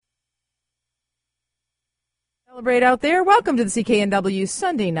Celebrate out there. Welcome to the CKNW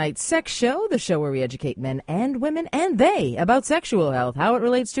Sunday Night Sex Show, the show where we educate men and women and they about sexual health, how it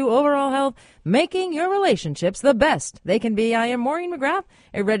relates to overall health, making your relationships the best they can be. I am Maureen McGrath,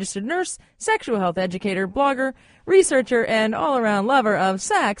 a registered nurse, sexual health educator, blogger, researcher, and all-around lover of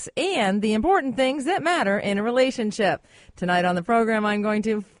sex and the important things that matter in a relationship. Tonight on the program, I'm going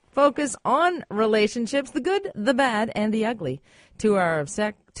to focus on relationships, the good, the bad, and the ugly. 2 hours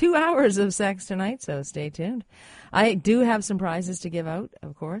of sex tonight, so stay tuned. I do have some prizes to give out,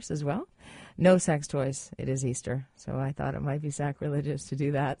 of course, as well. No sex toys. It is Easter, so I thought it might be sacrilegious to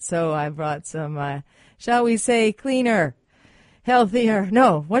do that. So I brought some, shall we say, cleaner, healthier.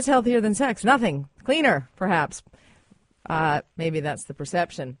 No, what's healthier than sex? Nothing. Cleaner, perhaps. Maybe that's the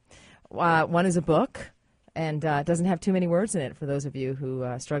perception. One is a book. And it doesn't have too many words in it for those of you who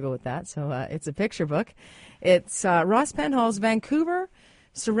struggle with that. So it's a picture book. It's Ross Penhall's Vancouver,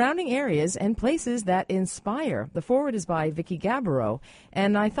 Surrounding Areas and Places That Inspire. The foreword is by Vicky Gaboreau.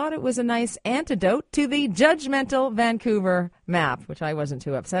 And I thought it was a nice antidote to the judgmental Vancouver map, which I wasn't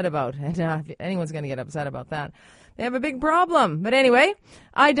too upset about. And if anyone's going to get upset about that, they have a big problem. But anyway,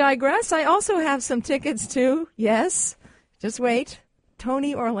 I digress. I also have some tickets to, yes, just wait,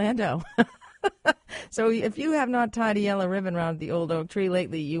 Tony Orlando. So if you have not tied a yellow ribbon around the old oak tree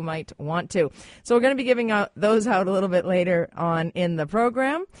lately, you might want to. So we're going to be giving those out a little bit later on in the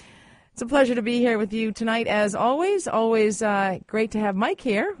program. It's a pleasure to be here with you tonight, as always. Always great to have Mike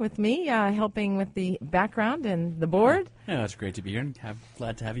here with me, helping with the background and the board. Yeah, it's great to be here, and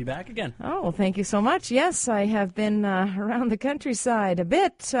glad to have you back again. Oh, well, thank you so much. Yes, I have been around the countryside a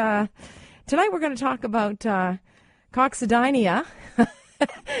bit. Tonight we're going to talk about coccydynia.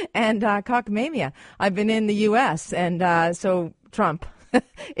 And cockamamia. I've been in the U.S., and so Trump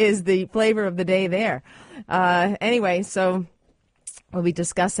is the flavor of the day there. Anyway, so we'll be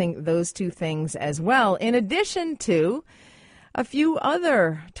discussing those two things as well, in addition to a few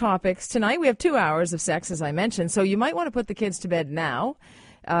other topics tonight. We have 2 hours of sex, as I mentioned, so you might want to put the kids to bed now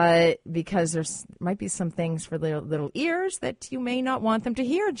because there might be some things for little ears that you may not want them to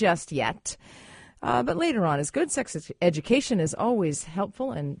hear just yet. But later on is good. Sex education is always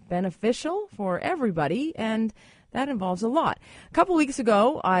helpful and beneficial for everybody, and that involves a lot. A couple weeks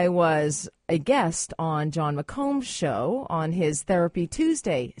ago, I was a guest on John McComb's show on his Therapy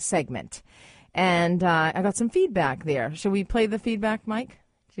Tuesday segment, and I got some feedback there. Should we play the feedback, Mike?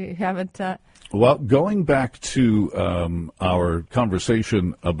 Do you have it? Well, going back to our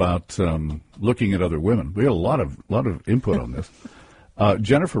conversation about looking at other women, we had a lot of input on this.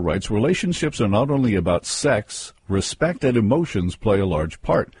 Jennifer writes, relationships are not only about sex, respect and emotions play a large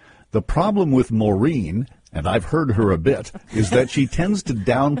part. The problem with Maureen, and I've heard her a bit, is that she tends to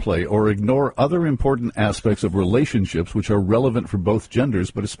downplay or ignore other important aspects of relationships which are relevant for both genders,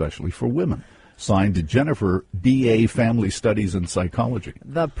 but especially for women. Signed, Jennifer, B.A. Family Studies and Psychology.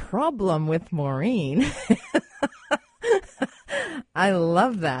 The problem with Maureen. I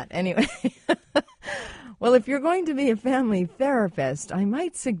love that. Anyway. Well, if you're going to be a family therapist, I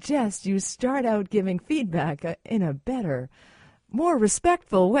might suggest you start out giving feedback in a better, more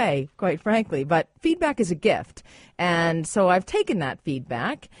respectful way, quite frankly. But feedback is a gift. And so I've taken that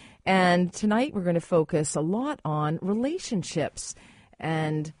feedback. And tonight we're going to focus a lot on relationships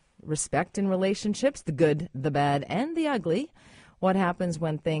and respect in relationships, the good, the bad, and the ugly. What happens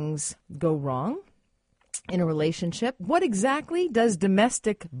when things go wrong in a relationship? What exactly does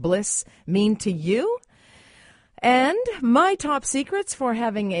domestic bliss mean to you? And my top secrets for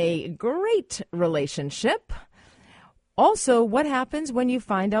having a great relationship. Also, what happens when you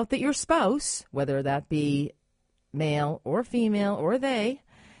find out that your spouse, whether that be male or female or they,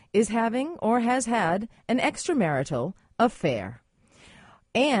 is having or has had an extramarital affair.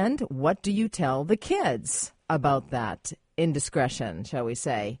 And what do you tell the kids about that indiscretion, shall we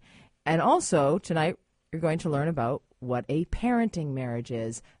say? And also, tonight, you're going to learn about what a parenting marriage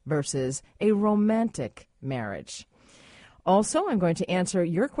is versus a romantic marriage. Also, I'm going to answer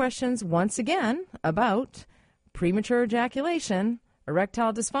your questions once again about premature ejaculation,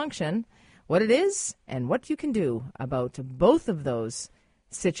 erectile dysfunction, what it is, and what you can do about both of those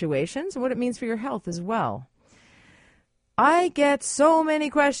situations, and what it means for your health as well. I get so many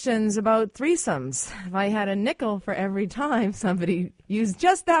questions about threesomes. If I had a nickel for every time somebody used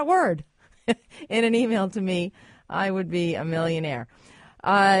just that word in an email to me, I would be a millionaire.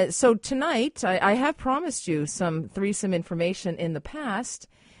 So tonight, I have promised you some threesome information in the past,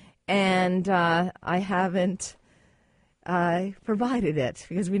 and I haven't provided it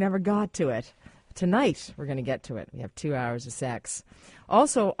because we never got to it. Tonight, we're going to get to it. We have 2 hours of sex.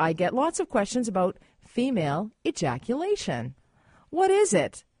 Also, I get lots of questions about female ejaculation. What is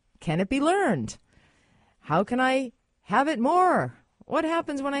it? Can it be learned? how can I have it more? What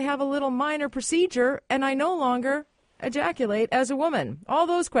happens when I have a little minor procedure and I no longer ejaculate as a woman? All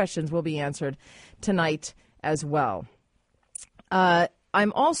those questions will be answered tonight as well.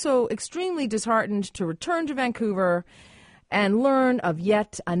 I'm also extremely disheartened to return to Vancouver and learn of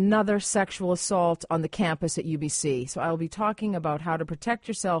yet another sexual assault on the campus at UBC. So I'll be talking about how to protect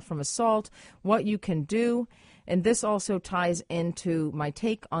yourself from assault, what you can do, and this also ties into my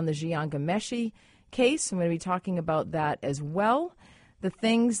take on the Jian Ghomeshi case. I'm going to be talking about that as well. The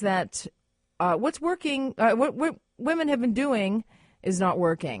things that, what's working, what women have been doing is not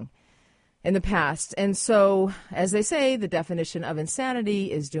working in the past. And so, as they say, the definition of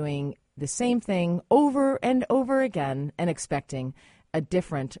insanity is doing the same thing over and over again and expecting a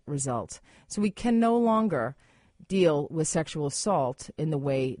different result. So we can no longer deal with sexual assault in the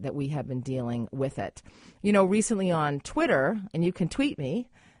way that we have been dealing with it. You know, recently on Twitter, and you can tweet me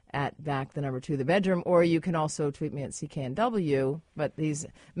at back the number 2 the bedroom, or you can also tweet me at CKNW, but these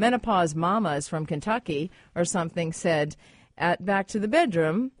menopause mamas from Kentucky or something said at back to the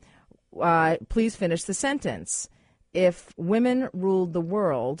bedroom, please finish the sentence. If women ruled the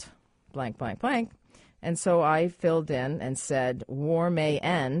world, blank, blank, blank. And so I filled in and said, war may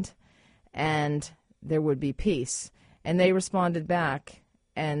end and there would be peace. And they responded back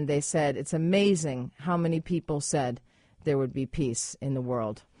and they said, it's amazing how many people said there would be peace in the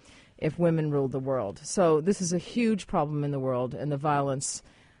world if women ruled the world. So this is a huge problem in the world, and the violence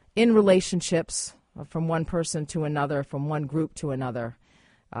in relationships from one person to another, from one group to another.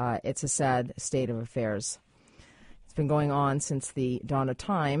 It's a sad state of affairs. It's been going on since the dawn of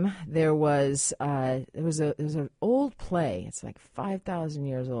time. There was an old play. It's like 5,000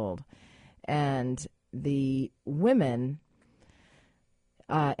 years old, and the women,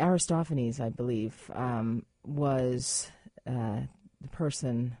 Aristophanes, I believe, was the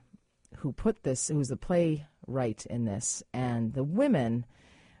person who put this, who was the playwright in this, and the women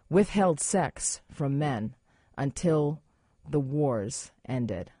withheld sex from men until the wars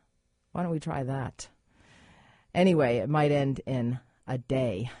ended. Why don't we try that? Anyway, it might end in a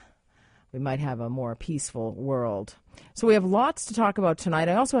day. We might have a more peaceful world. So we have lots to talk about tonight.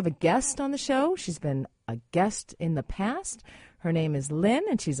 I also have a guest on the show. She's been a guest in the past. Her name is Lynn,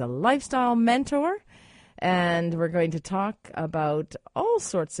 and she's a lifestyle mentor. And we're going to talk about all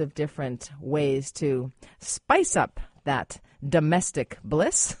sorts of different ways to spice up that domestic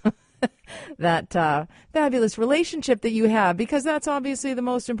bliss, that fabulous relationship that you have, because that's obviously the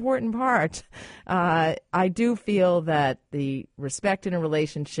most important part. I do feel that the respect in a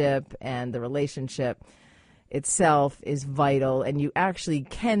relationship and the relationship itself is vital, and you actually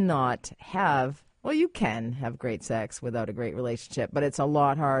cannot have, well, you can have great sex without a great relationship, but it's a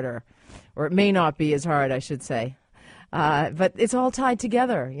lot harder, or it may not be as hard, I should say. But it's all tied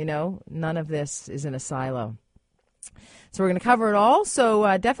together, you know. None of this is in a silo. So we're going to cover it all. So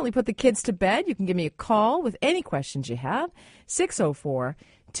definitely put the kids to bed. You can give me a call with any questions you have,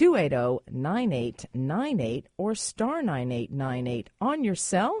 604-280-9898 or star 9898 on your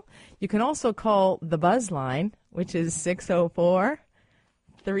cell. You can also call the Buzz line, which is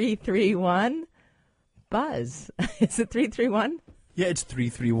 604-331-BUZZ. Is it 331? Yeah, it's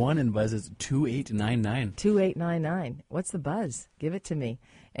 331, and Buzz is 2899. 2899. What's the buzz? Give it to me.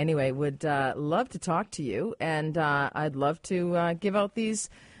 Anyway, would love to talk to you, and I'd love to give out these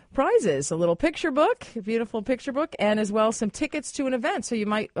prizes, a little picture book, a beautiful picture book, and as well some tickets to an event. So you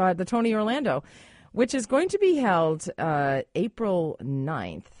might, the Tony Orlando, which is going to be held April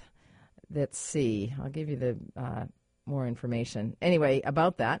 9th. Let's see. I'll give you the more information. Anyway,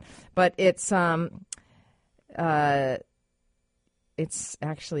 about that. But it's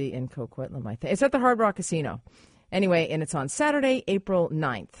actually in Coquitlam, I think. It's at the Hard Rock Casino. Anyway, and it's on Saturday, April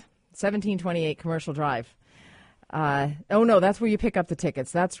 9th, 1728 Commercial Drive. Oh, no, that's where you pick up the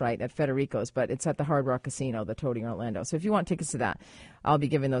tickets. That's right, at Federico's, but it's at the Hard Rock Casino, the Tony Orlando. So if you want tickets to that, I'll be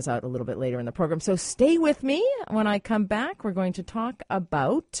giving those out a little bit later in the program. So stay with me. When I come back, we're going to talk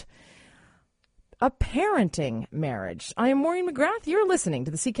about a parenting marriage. I am Maureen McGrath. You're listening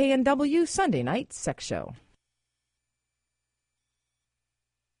to the CKNW Sunday Night Sex Show.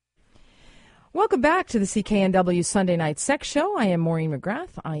 Welcome back to the CKNW Sunday Night Sex Show. I am Maureen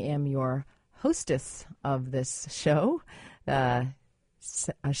McGrath. I am your hostess of this show, a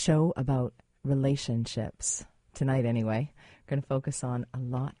show about relationships. Tonight, anyway, we're going to focus on a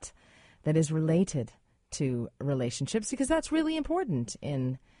lot that is related to relationships, because that's really important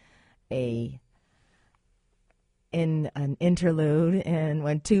in an interlude. And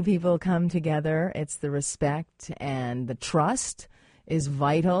when two people come together, it's the respect and the trust is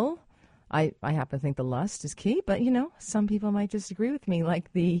vital. I happen to think the lust is key, but, you know, some people might disagree with me,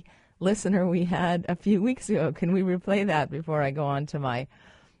 like the listener we had a few weeks ago. Can we replay that before I go on to my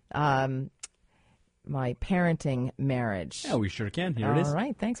my parenting marriage? Yeah, we sure can. Here it is. All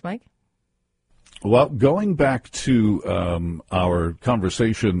right. Thanks, Mike. Well, going back to our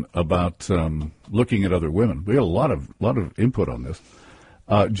conversation about looking at other women, we had a lot of input on this.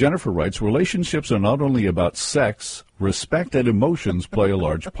 Jennifer writes, relationships are not only about sex, respect and emotions play a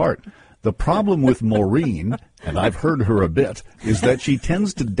large part. The problem with Maureen, and I've heard her a bit, is that she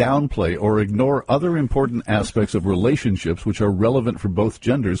tends to downplay or ignore other important aspects of relationships which are relevant for both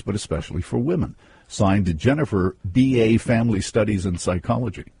genders, but especially for women. Signed, Jennifer, B.A. Family Studies and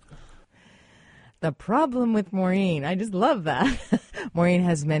Psychology. The problem with Maureen. I just love that. Maureen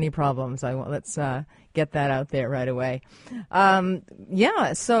has many problems. Let's get that out there right away.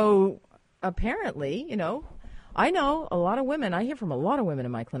 So apparently, I know a lot of women, I hear from a lot of women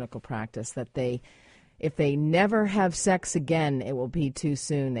in my clinical practice that if they never have sex again, it will be too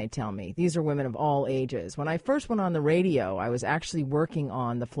soon, they tell me. These are women of all ages. When I first went on the radio, I was actually working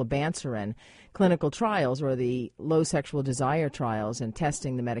on the flibanserin clinical trials, or the low sexual desire trials, and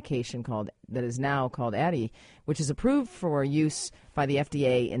testing the medication that is now called Addyi, which is approved for use by the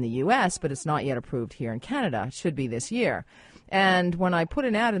FDA in the U.S., but it's not yet approved here in Canada. It should be this year. And when I put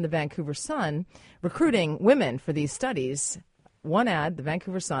an ad in the Vancouver Sun recruiting women for these studies, one ad, the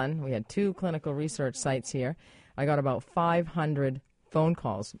Vancouver Sun, we had 2 clinical research sites here. I got about 500 phone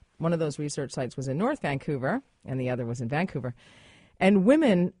calls. One of those research sites was in North Vancouver, and the other was in Vancouver. And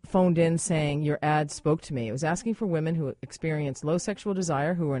women phoned in saying, your ad spoke to me. It was asking for women who experience low sexual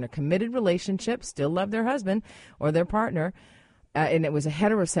desire, who are in a committed relationship, still love their husband or their partner, and it was a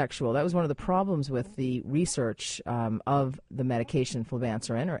heterosexual. That was one of the problems with the research of the medication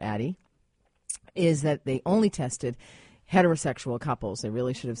flibanserin, or Addyi, is that they only tested heterosexual couples. They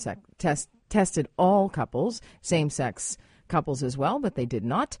really should have tested all couples, same-sex couples as well, but they did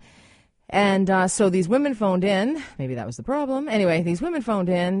not. And so these women phoned in. Maybe that was the problem. Anyway, these women phoned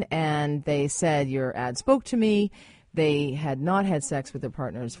in, and they said, your ad spoke to me. They had not had sex with their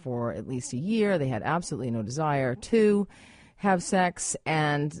partners for at least a year. They had absolutely no desire to have sex.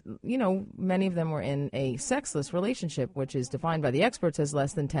 And, many of them were in a sexless relationship, which is defined by the experts as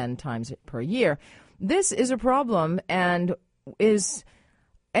less than 10 times per year. This is a problem, and is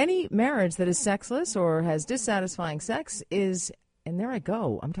any marriage that is sexless or has dissatisfying sex is, and there I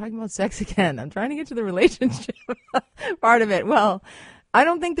go, I'm talking about sex again. I'm trying to get to the relationship part of it. Well, I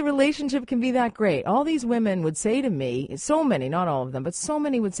don't think the relationship can be that great. All these women would say to me, so many, not all of them, but so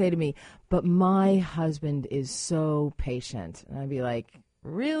many would say to me, but my husband is so patient. And I'd be like,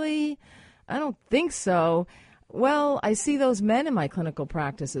 really? I don't think so. Well, I see those men in my clinical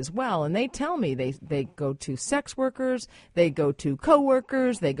practice as well, and they tell me they go to sex workers, they go to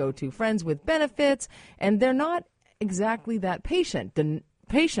coworkers, they go to friends with benefits, and they're not exactly that patient.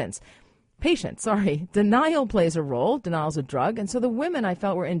 Denial plays a role. Denial's a drug. And so the women, I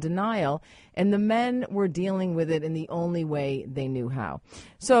felt, were in denial, and the men were dealing with it in the only way they knew how.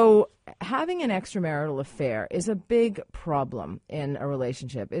 So having an extramarital affair is a big problem in a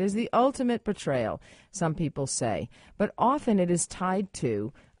relationship. It is the ultimate betrayal, some people say. But often it is tied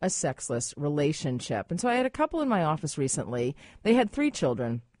to a sexless relationship. And so I had a couple in my office recently. They had 3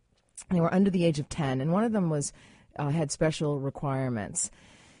 children. They were under the age of 10, and one of them had special requirements.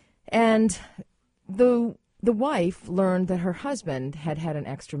 And the wife learned that her husband had had an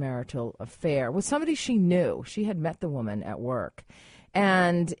extramarital affair with somebody she knew. She had met the woman at work.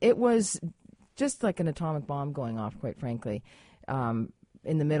 And it was just like an atomic bomb going off, quite frankly,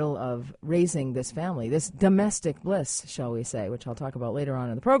 in the middle of raising this family, this domestic bliss, shall we say, which I'll talk about later on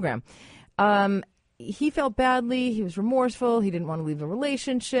in the program. He felt badly. He was remorseful. He didn't want to leave the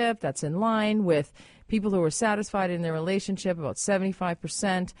relationship. That's in line with people who were satisfied in their relationship, about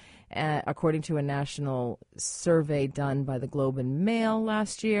 75%, according to a national survey done by the Globe and Mail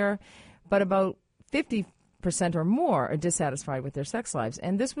last year. But about 50% or more are dissatisfied with their sex lives.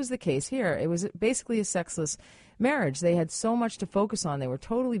 And this was the case here. It was basically a sexless marriage. They had so much to focus on. They were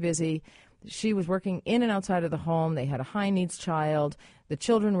totally busy. She was working in and outside of the home. They had a high-needs child. The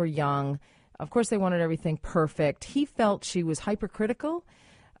children were young. Of course, they wanted everything perfect. He felt she was hypercritical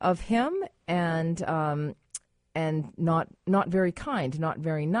of him and not very kind, not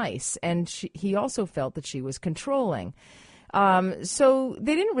very nice. And he also felt that she was controlling. So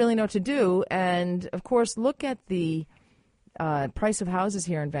they didn't really know what to do. And, of course, look at the price of houses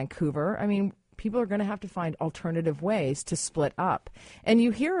here in Vancouver. I mean, people are going to have to find alternative ways to split up. And you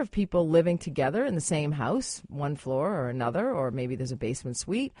hear of people living together in the same house, one floor or another, or maybe there's a basement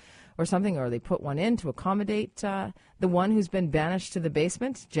suite or something, or they put one in to accommodate the one who's been banished to the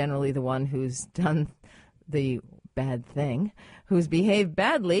basement, generally the one who's done the bad thing, who's behaved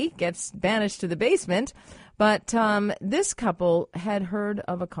badly gets banished to the basement. But this couple had heard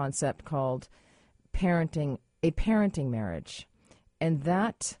of a concept called a parenting marriage, and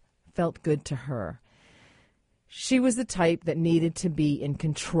that felt good to her. She was the type that needed to be in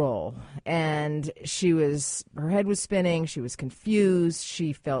control, and her head was spinning, she was confused,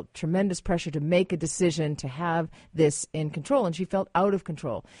 she felt tremendous pressure to make a decision to have this in control, and she felt out of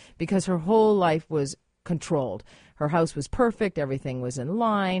control because her whole life was controlled. Her house was perfect, everything was in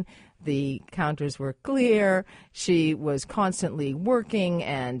line, the counters were clear, she was constantly working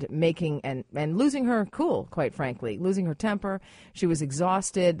and making and losing her cool, quite frankly, losing her temper. She was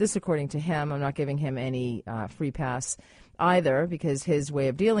exhausted. This according to him. I'm not giving him any free pass either, because his way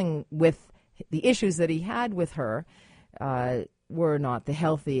of dealing with the issues that he had with her were not the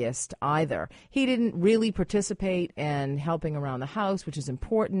healthiest either. He didn't really participate in helping around the house, which is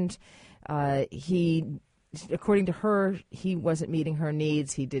important. According to her, he wasn't meeting her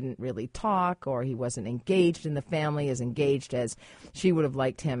needs. He didn't really talk, or he wasn't engaged in the family, as engaged as she would have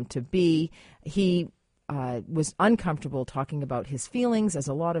liked him to be. He was uncomfortable talking about his feelings, as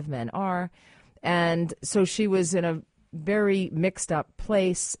a lot of men are. And so she was in a very mixed up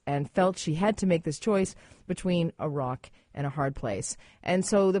place and felt she had to make this choice between a rock and a hard place. And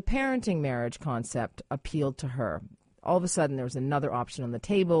so the parenting marriage concept appealed to her. All of a sudden, there was another option on the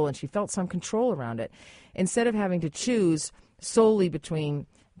table, and she felt some control around it. Instead of having to choose solely between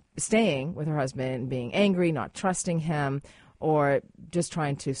staying with her husband and being angry, not trusting him, or just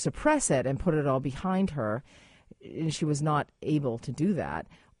trying to suppress it and put it all behind her, she was not able to do that.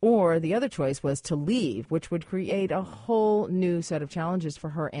 Or the other choice was to leave, which would create a whole new set of challenges for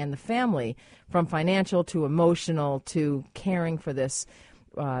her and the family, from financial to emotional to caring for this,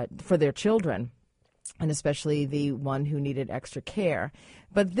 for their children, and especially the one who needed extra care.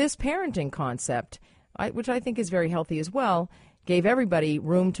 But this parenting concept, which I think is very healthy as well, gave everybody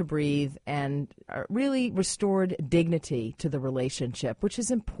room to breathe and really restored dignity to the relationship, which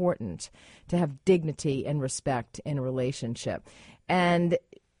is important, to have dignity and respect in a relationship. And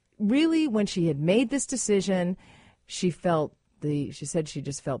really, when she had made this decision, she said she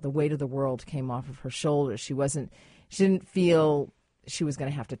just felt the weight of the world came off of her shoulders. She didn't feel she was going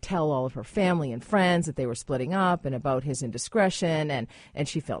to have to tell all of her family and friends that they were splitting up and about his indiscretion, and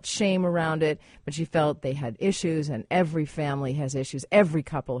she felt shame around it, but she felt they had issues, and every family has issues, every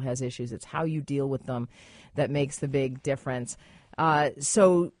couple has issues. It's how you deal with them that makes the big difference.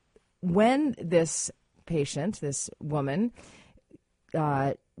 So when this patient, this woman,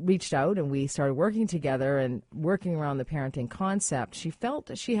 reached out and we started working together and working around the parenting concept, she felt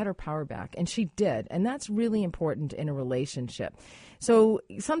that she had her power back, and she did. And that's really important in a relationship. So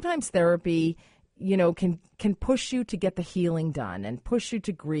sometimes therapy, can push you to get the healing done and push you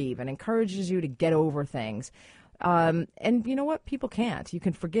to grieve and encourages you to get over things. And you know what? People can't. You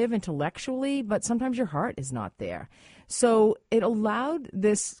can forgive intellectually, but sometimes your heart is not there. So it allowed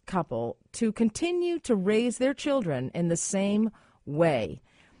this couple to continue to raise their children in the same way.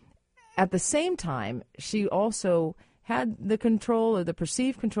 At the same time, she also had the control, or the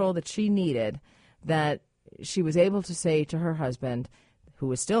perceived control, that she needed, that she was able to say to her husband, who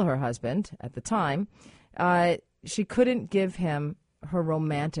was still her husband at the time, she couldn't give him her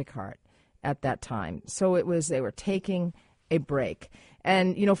romantic heart at that time. So they were taking a break.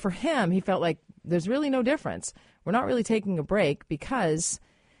 And, for him, he felt like there's really no difference. We're not really taking a break because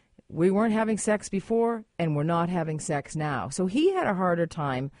we weren't having sex before and we're not having sex now. So he had a harder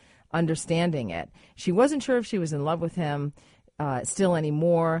time understanding it. She wasn't sure if she was in love with him still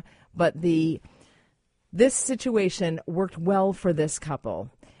anymore, but this situation worked well for this couple.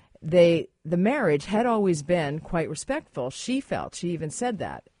 The marriage had always been quite respectful. She even said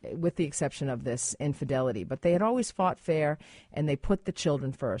that, with the exception of this infidelity. But they had always fought fair, and they put the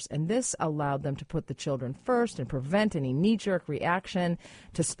children first. And this allowed them to put the children first and prevent any knee-jerk reaction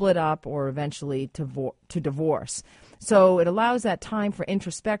to split up or eventually to divorce. So it allows that time for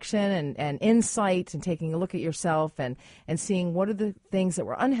introspection and insight, and taking a look at yourself and seeing what are the things that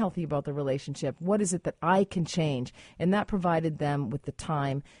were unhealthy about the relationship. What is it that I can change? And that provided them with the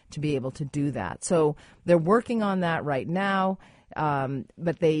time to be able to do that. So they're working on that right now,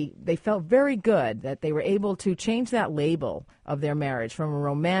 but they felt very good that they were able to change that label of their marriage from a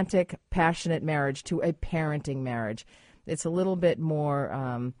romantic, passionate marriage to a parenting marriage. It's a little bit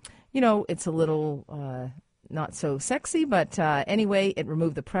more, it's a little not so sexy, but anyway, it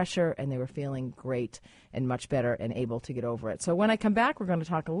removed the pressure, and they were feeling great and much better and able to get over it. So when I come back, we're going to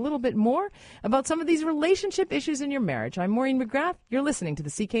talk a little bit more about some of these relationship issues in your marriage. I'm Maureen McGrath. You're listening to the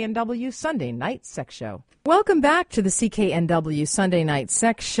CKNW Sunday Night Sex Show. Welcome back to the CKNW Sunday Night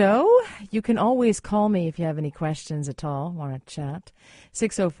Sex Show. You can always call me if you have any questions at all, want to chat.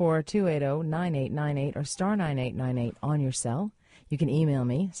 604-280-9898 or star 9898 on your cell. You can email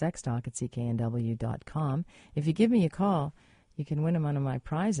me, sextalk@cknw.com. If you give me a call, you can win one of my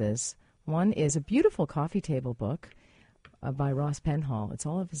prizes. One is a beautiful coffee table book by Ross Penhall. It's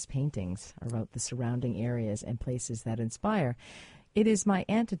all of his paintings about the surrounding areas and places that inspire. It is my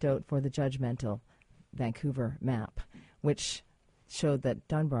antidote for the judgmental Vancouver map, which showed that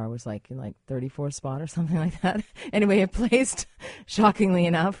Dunbar was like in 34th spot or something like that. Anyway, it placed, shockingly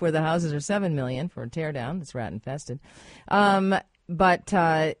enough, where the houses are $7 million for a teardown. It's rat infested. But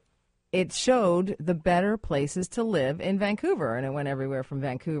it showed the better places to live in Vancouver, and it went everywhere from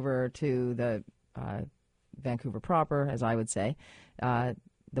Vancouver to the Vancouver proper, as I would say,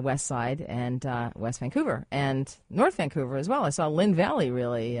 the west side, and West Vancouver, and North Vancouver as well. I saw Lynn Valley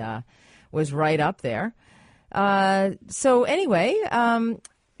really was right up there. So anyway,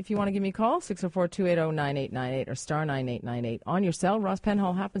 if you want to give me a call, 604-280-9898 or star 9898 on your cell. Ross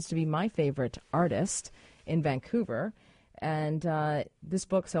Penhall happens to be my favorite artist in Vancouver. And this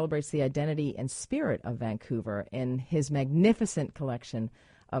book celebrates the identity and spirit of Vancouver in his magnificent collection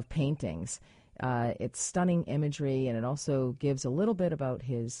of paintings. It's stunning imagery, and it also gives a little bit about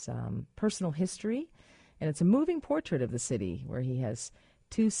his personal history. And it's a moving portrait of the city where he has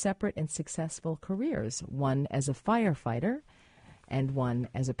two separate and successful careers, one as a firefighter and one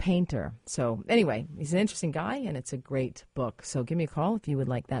as a painter. So anyway, he's an interesting guy, and it's a great book. So give me a call if you would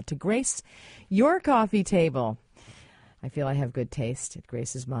like that to grace your coffee table. I feel I have good taste. It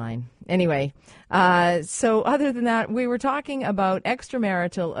graces mine. Anyway, so other than that, we were talking about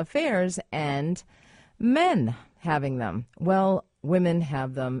extramarital affairs and men having them. Well, women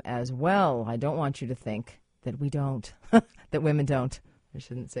have them as well. I don't want you to think that we don't, that women don't. I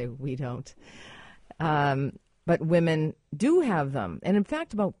shouldn't say we don't. But women do have them. And in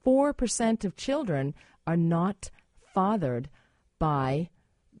fact, about 4% of children are not fathered by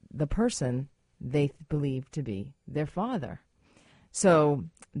the person they believe to be their father. So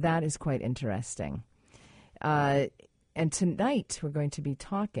that is quite interesting. And tonight we're going to be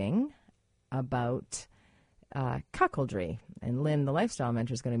talking about cuckoldry. And Lynn, the lifestyle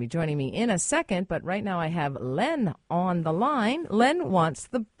mentor, is going to be joining me in a second. But right now I have Len on the line. Len wants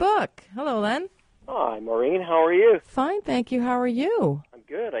the book. Hello, Len. Hi, Maureen. How are you? Fine, thank you. How are you? I'm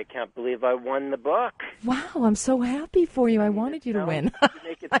good. I can't believe I won the book. Wow, I'm so happy for you. I wanted you to win. You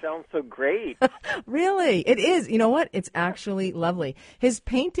make it sound so great. Really? It is. You know what? It's actually lovely. His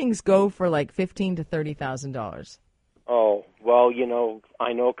paintings go for like $15,000 to $30,000. Oh, well,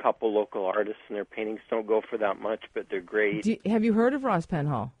 I know a couple local artists, and their paintings don't go for that much, but they're great. Have you heard of Ross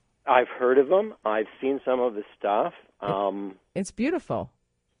Penhall? I've heard of him. I've seen some of his stuff. It's beautiful.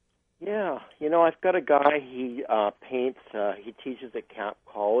 Yeah. I've got a guy, he paints, he teaches at Cap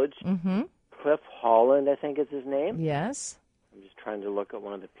College. Mm-hmm. Cliff Holland, I think is his name. Yes. I'm just trying to look at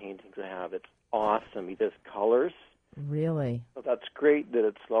one of the paintings I have. It's awesome. He does colors. Really? So that's great that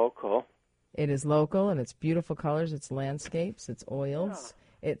it's local. It is local, and it's beautiful colors. It's landscapes. It's oils.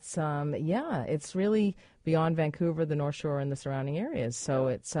 Yeah. It's really beyond Vancouver, the North Shore, and the surrounding areas. So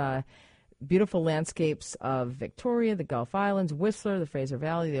it's beautiful landscapes of Victoria, the Gulf Islands, Whistler, the Fraser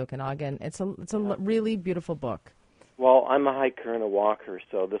Valley, the Okanagan. It's a really beautiful book. Well, I'm a hiker and a walker,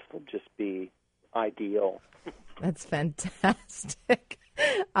 so this will just be ideal. That's fantastic.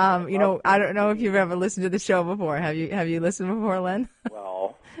 I don't know if you've ever listened to the show before. Have you listened before, Len?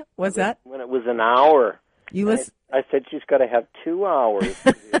 Well, what's that? When it was an hour. You listen. I said she's got to have 2 hours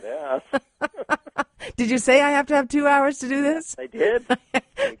to do this. Did you say I have to have 2 hours to do this? I did.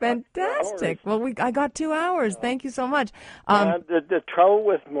 Fantastic. Well, I got 2 hours. Thank you so much. The trouble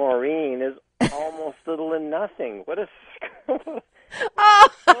with Maureen is almost little and nothing. What a...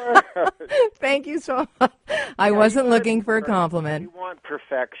 Thank you so much. I wasn't looking for a compliment. You want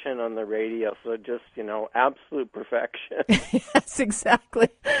perfection on the radio, so just, absolute perfection. Yes, exactly.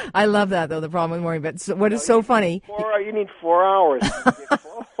 I love that, though, the problem with Maureen. But what is so funny... You need 4 hours.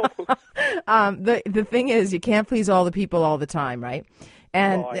 The thing is, you can't please all the people all the time, right?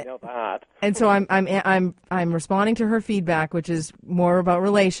 And I know that. And so I'm responding to her feedback, which is more about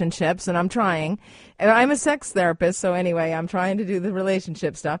relationships, and I'm trying. And I'm a sex therapist, so anyway, I'm trying to do the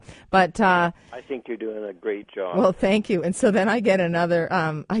relationship stuff. But I think you're doing a great job. Well, thank you. And so then I get another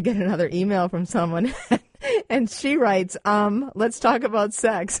email from someone, and she writes, "Let's talk about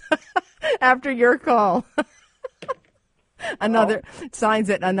sex." After your call. Another signs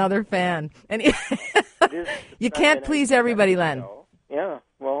it, another fan. And you can't please everybody, Len. Yeah,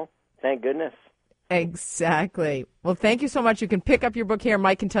 well, thank goodness. Exactly. Well, thank you so much. You can pick up your book here.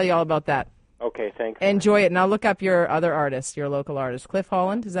 Mike can tell you all about that. Okay, thanks. Enjoy it. And I'll look up your other artist, your local artist. Cliff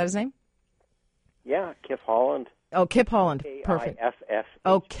Holland, is that his name? Yeah, Kip Holland. Oh, Kip Holland. Perfect. Kiff.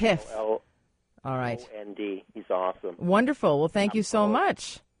 Oh, Kiff. All right. O-N-D. He's awesome. Wonderful. Well, thank you so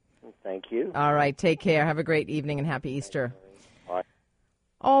much. Thank you. All right. Take care. Have a great evening and happy Easter. Bye.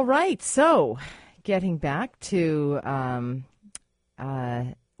 All right. So, getting back to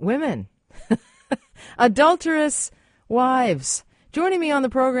women. Adulterous wives. Joining me on the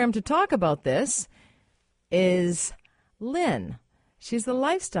program to talk about this is Lynn. She's the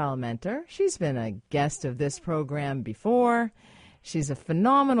lifestyle mentor. She's been a guest of this program before. She's a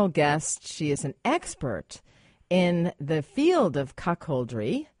phenomenal guest. She is an expert in the field of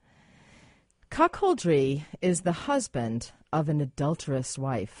cuckoldry. Cuckoldry is the husband of an adulterous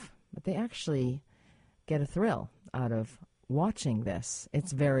wife, but they actually get a thrill out of watching this.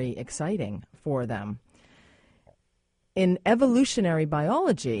 It's very exciting for them. In evolutionary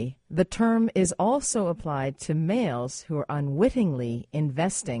biology, the term is also applied to males who are unwittingly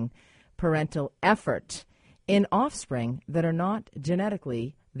investing parental effort in offspring that are not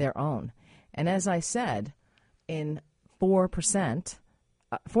genetically their own. And as I said, in 4%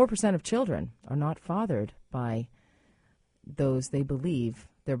 of children are not fathered by those they believe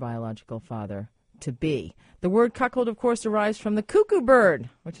their biological father to be. The word cuckold, of course, derives from the cuckoo bird,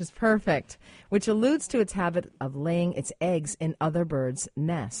 which is perfect, which alludes to its habit of laying its eggs in other birds'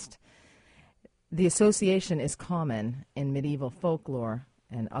 nest. The association is common in medieval folklore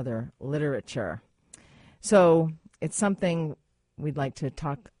and other literature. So it's something we'd like to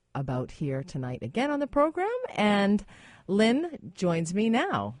talk about here tonight again on the program, and Lynn joins me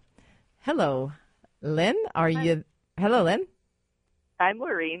now. Hello, Lynn. Hello, Lynn. I'm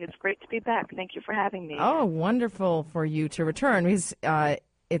Maureen. It's great to be back. Thank you for having me. Oh, wonderful for you to return. Because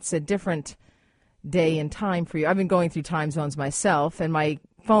it's a different day and time for you. I've been going through time zones myself, and my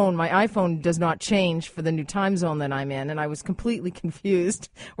iPhone does not change for the new time zone that I'm in, and I was completely confused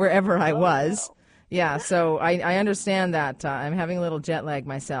wherever I was. No. Yeah, so I understand that. I'm having a little jet lag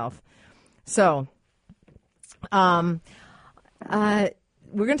myself. So we're going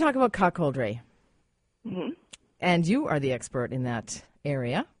to talk about cuckoldry. Mm-hmm. And you are the expert in that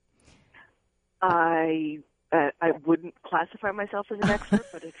area. I wouldn't classify myself as an expert,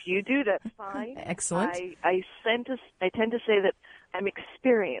 but if you do, that's fine. Excellent. I tend to say that I'm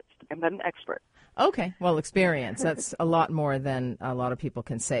experienced. I'm not an expert. Okay, well, experience. That's a lot more than a lot of people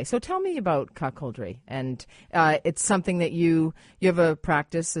can say. So tell me about cuckoldry. And it's something that you have a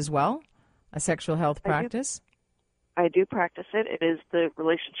practice as well, a sexual health practice? I do practice it. It is the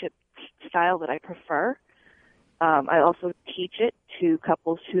relationship style that I prefer. I also teach it to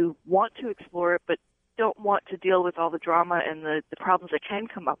couples who want to explore it but don't want to deal with all the drama and the problems that can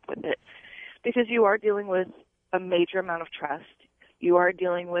come up with it, because you are dealing with a major amount of trust. You are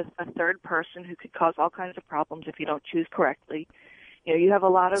dealing with a third person who could cause all kinds of problems if you don't choose correctly. You know, you have a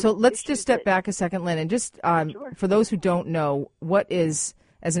lot of... So let's just step back a second, Lynn, and just sure. For those who don't know, what is,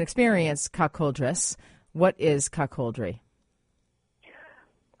 as an experienced cuckoldress, what is cuckoldry?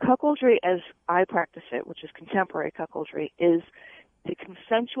 Cuckoldry, as I practice it, which is contemporary cuckoldry, is the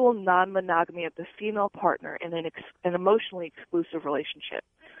consensual non-monogamy of the female partner in an emotionally exclusive relationship.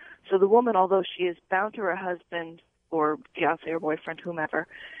 So the woman, although she is bound to her husband or fiancé or boyfriend, whomever,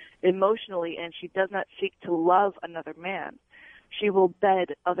 emotionally, and she does not seek to love another man, she will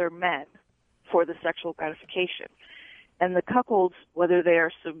bed other men for the sexual gratification. And the cuckolds, whether they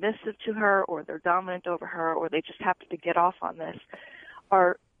are submissive to her or they're dominant over her or they just happen to get off on this,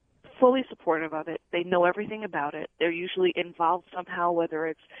 are fully supportive of it. They know everything about it. They're usually involved somehow, whether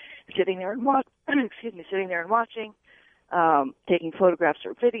it's sitting there and watching, taking photographs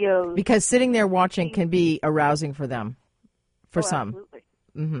or videos. Because sitting there watching can be arousing for them, for some. Absolutely.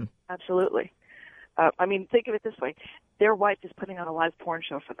 Mm-hmm. Absolutely. I mean, think of it this way. Their wife is putting on a live porn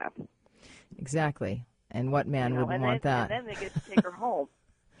show for them. Exactly. And what man wouldn't want that? And then they get to take her home.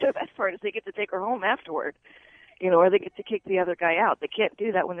 The best part is they get to take her home afterward. Or they get to kick the other guy out. They can't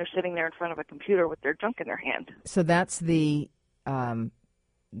do that when they're sitting there in front of a computer with their junk in their hand. So that's the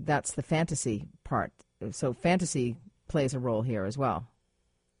fantasy part. So fantasy plays a role here as well.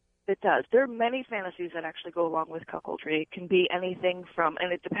 It does. There are many fantasies that actually go along with cuckoldry. It can be anything from,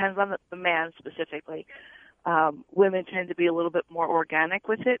 and it depends on the man specifically. Women tend to be a little bit more organic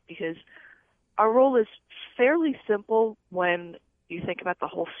with it because our role is fairly simple when you think about the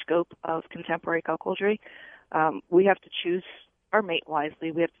whole scope of contemporary cuckoldry. We have to choose our mate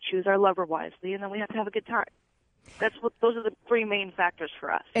wisely, we have to choose our lover wisely, and then we have to have a good time. Those are the three main factors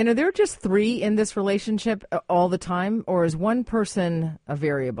for us. And are there just three in this relationship all the time, or is one person a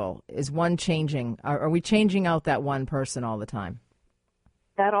variable? Is one changing? Are we changing out that one person all the time?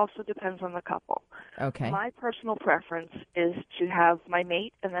 That also depends on the couple. Okay. My personal preference is to have my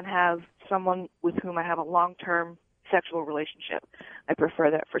mate and then have someone with whom I have a long-term sexual relationship. I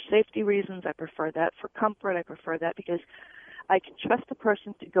prefer that for safety reasons. I prefer that for comfort. I prefer that because I can trust the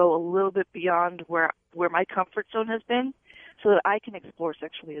person to go a little bit beyond where my comfort zone has been so that I can explore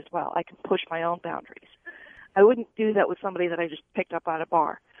sexually as well. I can push my own boundaries. I wouldn't do that with somebody that I just picked up at a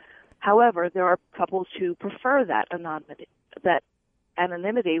bar. However, there are couples who prefer that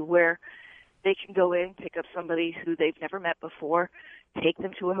anonymity where they can go in, pick up somebody who they've never met before, take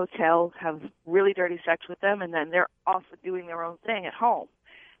them to a hotel, have really dirty sex with them, and then they're off doing their own thing at home,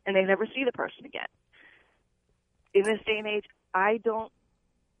 and they never see the person again. In this day and age, I don't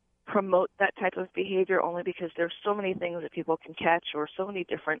promote that type of behavior only because there's so many things that people can catch or so many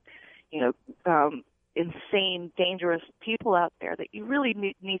different, insane, dangerous people out there that you really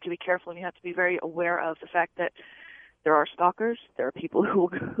need to be careful, and you have to be very aware of the fact that there are stalkers. There are people who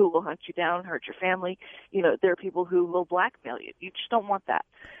will hunt you down, hurt your family. There are people who will blackmail you. You just don't want that.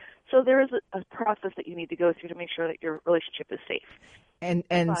 So there is a process that you need to go through to make sure that your relationship is safe.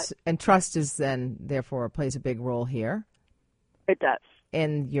 And trust is then therefore plays a big role here. It does.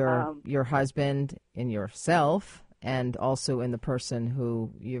 In your husband, in yourself, and also in the person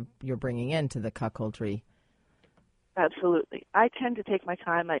who you're bringing into the cuckoldry. Absolutely. I tend to take my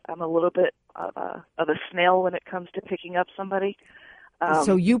time. I'm a little bit of a snail when it comes to picking up somebody.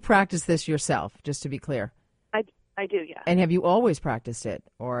 So you practice this yourself, just to be clear? I do, yeah. And have you always practiced it,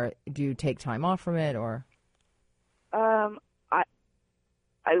 or do you take time off from it, or?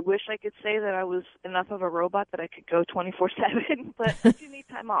 I wish I could say that I was enough of a robot that I could go 24/7, but I do need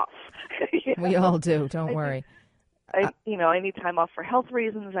time off. We all do. Don't worry. I need time off for health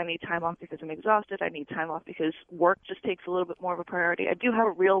reasons. I need time off because I'm exhausted. I need time off because work just takes a little bit more of a priority. I do have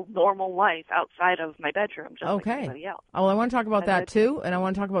a real normal life outside of my bedroom, just like everybody else. Well, I want to talk about that too, and I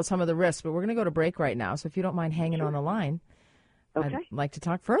want to talk about some of the risks, but we're going to go to break right now, so if you don't mind hanging on the line, I'd like to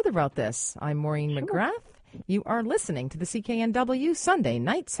talk further about this. I'm Maureen McGrath. You are listening to the CKNW Sunday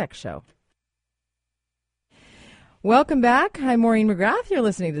Night Sex Show. Welcome back. I'm Maureen McGrath. You're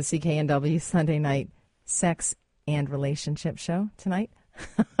listening to the CKNW Sunday Night Sex and Relationship Show tonight,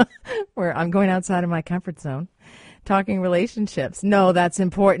 where I'm going outside of my comfort zone, talking relationships. No, that's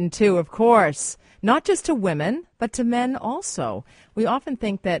important too, of course, not just to women, but to men also. We often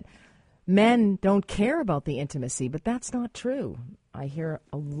think that men don't care about the intimacy, but that's not true. I hear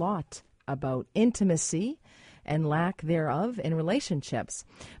a lot about intimacy and lack thereof in relationships.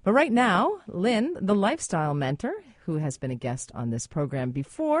 But right now, Lynn, the lifestyle mentor, who has been a guest on this program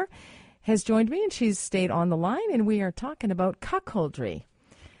before, has joined me, and she's stayed on the line, and we are talking about cuckoldry.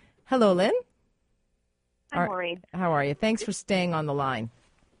 Hello, Lynn. Hi, Maureen. How are you? Thanks for staying on the line.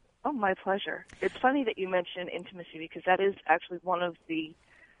 Oh, my pleasure. It's funny that you mention intimacy because that is actually one of the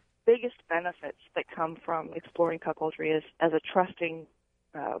biggest benefits that come from exploring cuckoldry as a trusting,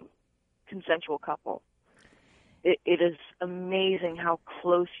 consensual couple. It is amazing how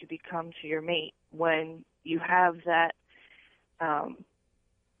close you become to your mate when you have that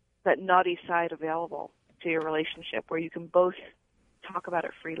naughty side available to your relationship where you can both talk about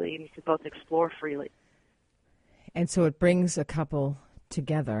it freely and you can both explore freely. And so it brings a couple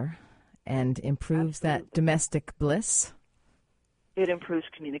together and improves that domestic bliss. It improves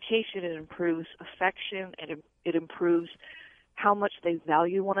communication, it improves affection, it improves how much they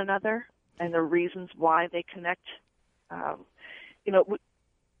value one another and the reasons why they connect.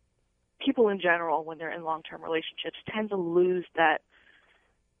 People in general, when they're in long-term relationships, tend to lose that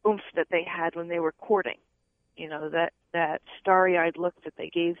oomph that they had when they were courting. That starry-eyed look that they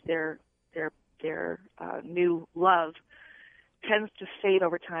gave their new love tends to fade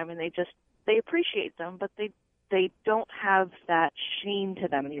over time, and they appreciate them, but they don't have that sheen to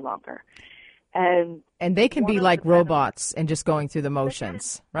them any longer. And they can be like robots and just going through the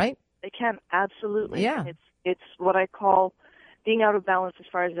motions, right? They can, absolutely. Yeah. It's what I call being out of balance as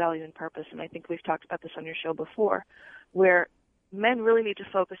far as value and purpose, and I think we've talked about this on your show before, where men really need to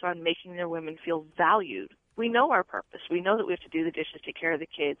focus on making their women feel valued. We know our purpose. We know that we have to do the dishes, take care of the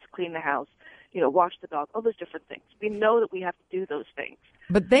kids, clean the house, wash the dog, all those different things. We know that we have to do those things.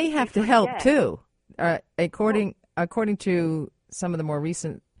 But they have to help too. According to some of the more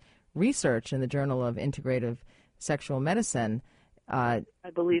recent research in the Journal of Integrative Sexual Medicine, I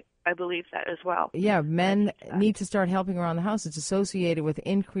believe that as well. Yeah, men need to start helping around the house. It's associated with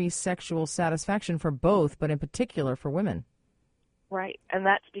increased sexual satisfaction for both, but in particular for women. Right, and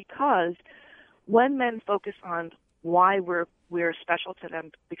that's because when men focus on why we're special to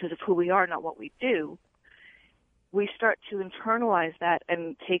them because of who we are, not what we do, we start to internalize that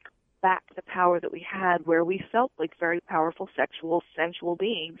and take back the power that we had where we felt like very powerful, sexual, sensual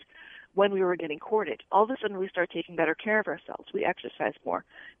beings when we were getting courted. All of a sudden we start taking better care of ourselves. We exercise more.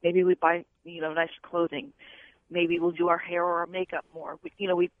 Maybe we buy, nicer clothing. Maybe we'll do our hair or our makeup more. We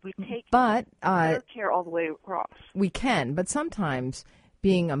take better care all the way across. We can, but sometimes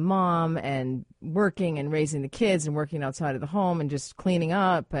being a mom and working and raising the kids and working outside of the home and just cleaning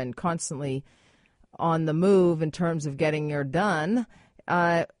up and constantly on the move in terms of getting your done,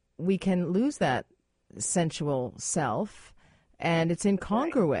 we can lose that sensual self, and it's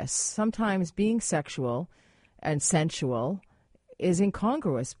incongruous. Right. Sometimes being sexual and sensual is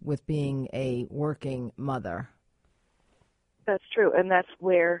incongruous with being a working mother. That's true, and that's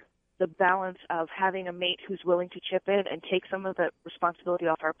where the balance of having a mate who's willing to chip in and take some of the responsibility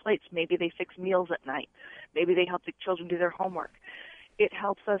off our plates. Maybe they fix meals at night. Maybe they help the children do their homework. It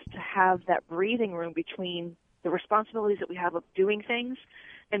helps us to have that breathing room between the responsibilities that we have of doing things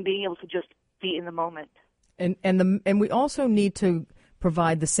and being able to just be in the moment. And we also need to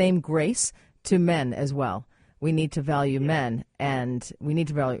provide the same grace to men as well. We need to value men, and we need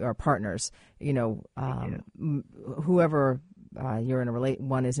to value our partners. Whoever you're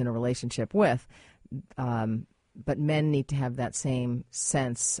one is in a relationship with, but men need to have that same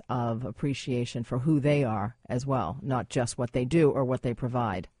sense of appreciation for who they are as well, not just what they do or what they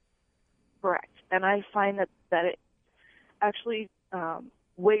provide. Correct. And I find that it actually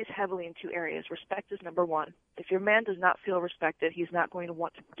weighs heavily in two areas. Respect is number one. If your man does not feel respected, he's not going to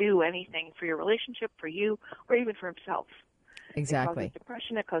want to do anything for your relationship, for you, or even for himself. Exactly. It causes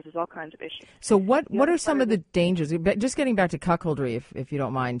depression. It causes all kinds of issues. So what are some of the dangers? Just getting back to cuckoldry, if you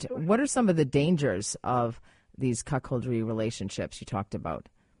don't mind, sure. What are some of the dangers of these cuckoldry relationships you talked about?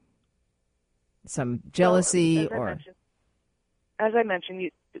 Some jealousy As I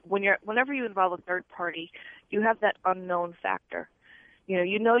mentioned, whenever you involve a third party, you have that unknown factor.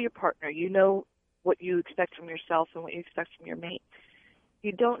 You know your partner. You know what you expect from yourself and what you expect from your mate.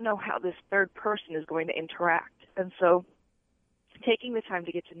 You don't know how this third person is going to interact. And so taking the time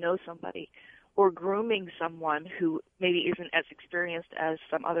to get to know somebody or grooming someone who maybe isn't as experienced as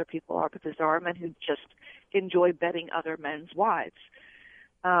some other people are, because there are men who just enjoy betting other men's wives.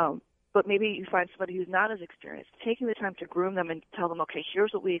 But maybe you find somebody who's not as experienced, taking the time to groom them and tell them, okay,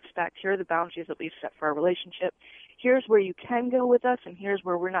 here's what we expect. Here are the boundaries that we've set for our relationship. Here's where you can go with us, and here's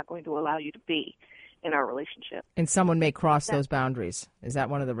where we're not going to allow you to be in our relationship. And someone may cross those boundaries. Is that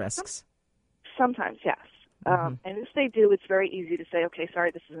one of the risks? Sometimes, yes. And if they do, it's very easy to say, okay,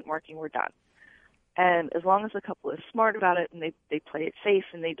 sorry, this isn't working, we're done. And as long as the couple is smart about it and they play it safe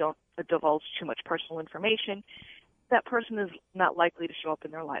and they don't divulge too much personal information, that person is not likely to show up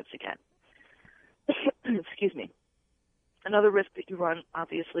in their lives again. Excuse me. Another risk that you run,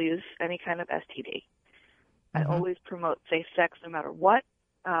 obviously, is any kind of STD. I always promote safe sex no matter what,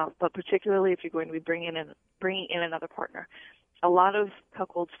 but particularly if you're going to be bringing in another partner. A lot of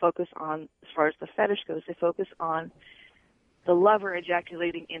cuckolds focus on, as far as the fetish goes, they focus on the lover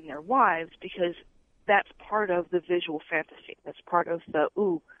ejaculating in their wives because that's part of the visual fantasy. That's part of the,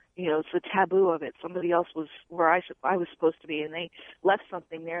 it's the taboo of it. Somebody else was where I was supposed to be, and they left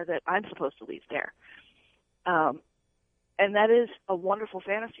something there that I'm supposed to leave there. And that is a wonderful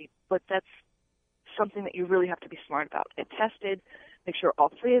fantasy, but that's something that you really have to be smart about and tested. Make sure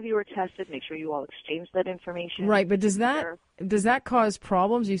all three of you are tested. Make sure you all exchange that information. Right, but does that cause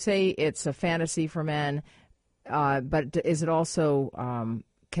problems? You say it's a fantasy for men, but is it also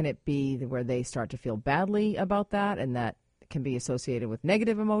can it be where they start to feel badly about that, and that can be associated with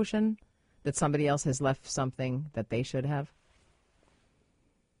negative emotion, that somebody else has left something that they should have?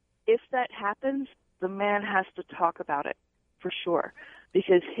 If that happens, the man has to talk about it for sure,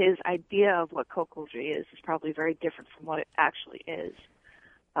 because his idea of what cuckoldry is probably very different from what it actually is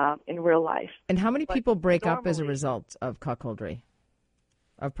in real life. And how many people break up as a result of cuckoldry,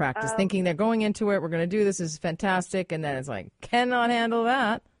 of practice, thinking they're going into it, we're going to do this is fantastic, and then it's like, cannot handle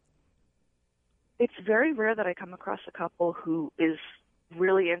that? It's very rare that I come across a couple who is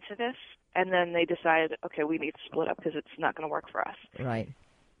really into this, and then they decide, okay, we need to split up because it's not going to work for us. Right.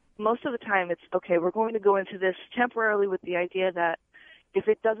 Most of the time it's, okay, we're going to go into this temporarily with the idea that if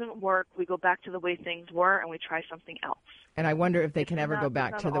it doesn't work, we go back to the way things were and we try something else. And I wonder if they can ever go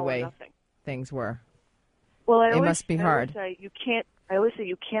back to the way things were. Well, it must be hard. I always say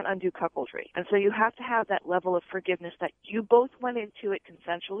you can't undo cuckoldry. And so you have to have that level of forgiveness that you both went into it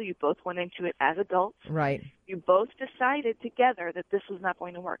consensually, you both went into it as adults. Right. You both decided together that this was not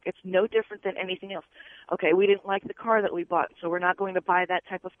going to work. It's no different than anything else. Okay, we didn't like the car that we bought, so we're not going to buy that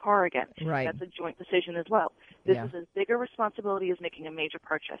type of car again. Right. That's a joint decision as well. This Yeah. is as big a responsibility as making a major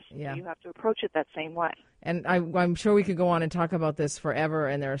purchase. Yeah. So you have to approach it that same way. And I'm sure we could go on and talk about this forever,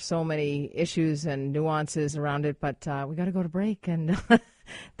 and there are so many issues and nuances around it, but we got to go to break. And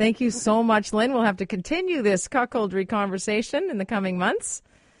thank you so much, Lynn. We'll have to continue this cuckoldry conversation in the coming months.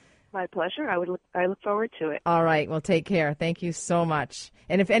 My pleasure. I look forward to it. All right. Well, take care. Thank you so much.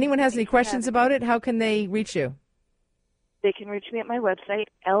 And if anyone has any questions about it, how can they reach you? They can reach me at my website,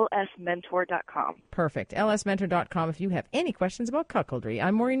 lsmentor.com. Perfect. lsmentor.com if you have any questions about cuckoldry.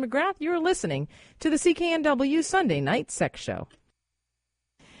 I'm Maureen McGrath. You're listening to the CKNW Sunday Night Sex Show.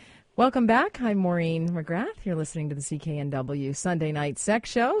 Welcome back. I'm Maureen McGrath. You're listening to the CKNW Sunday Night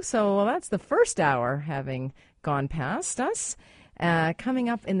Sex Show. So that's the first hour having gone past us. Coming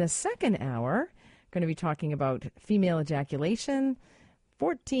up in the second hour, going to be talking about female ejaculation,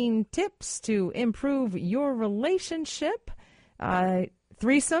 14 tips to improve your relationship,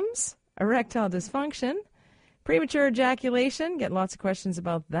 threesomes, erectile dysfunction, premature ejaculation, get lots of questions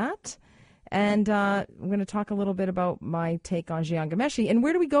about that. And I'm going to talk a little bit about my take on Jiangameshi. And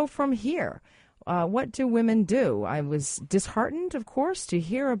where do we go from here? What do women do? I was disheartened, of course, to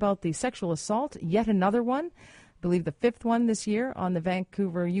hear about the sexual assault, yet another one. I believe the fifth one this year on the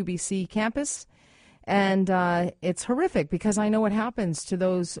Vancouver UBC campus. And it's horrific because I know what happens to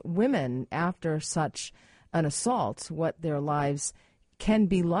those women after such an assault, what their lives can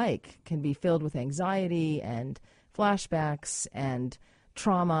be like, can be filled with anxiety and flashbacks and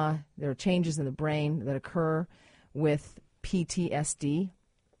trauma. There are changes in the brain that occur with PTSD.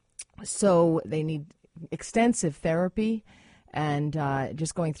 So they need extensive therapy. And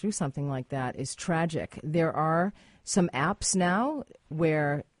just going through something like that is tragic. There are some apps now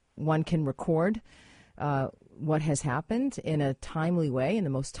where one can record what has happened in a timely way, in the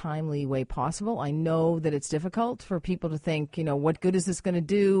most timely way possible. I know that it's difficult for people to think, what good is this going to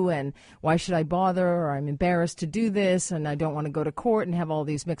do, and why should I bother, or I'm embarrassed to do this, and I don't want to go to court and have all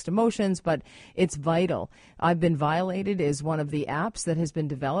these mixed emotions, but it's vital. I've Been Violated is one of the apps that has been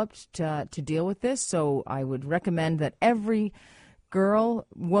developed to deal with this, so I would recommend that every girl,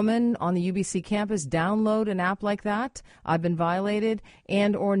 woman on the UBC campus download an app like that, I've Been Violated,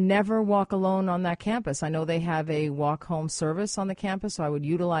 and or never walk alone on that campus. I know they have a walk home service on the campus, so I would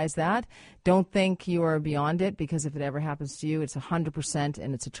utilize that. Don't think you are beyond it, because if it ever happens to you, it's 100%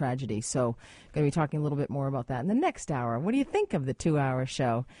 and it's a tragedy. So I'm going to be talking a little bit more about that in the next hour. What do you think of the 2-hour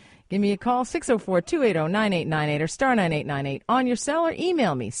show? Give me a call, 604-280-9898 or star 9898 on your cell, or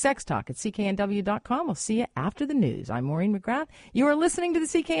email me, sextalk@cknw.com. We'll see you after the news. I'm Maureen McGrath. You are listening to the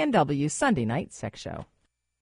CKNW Sunday Night Sex Show.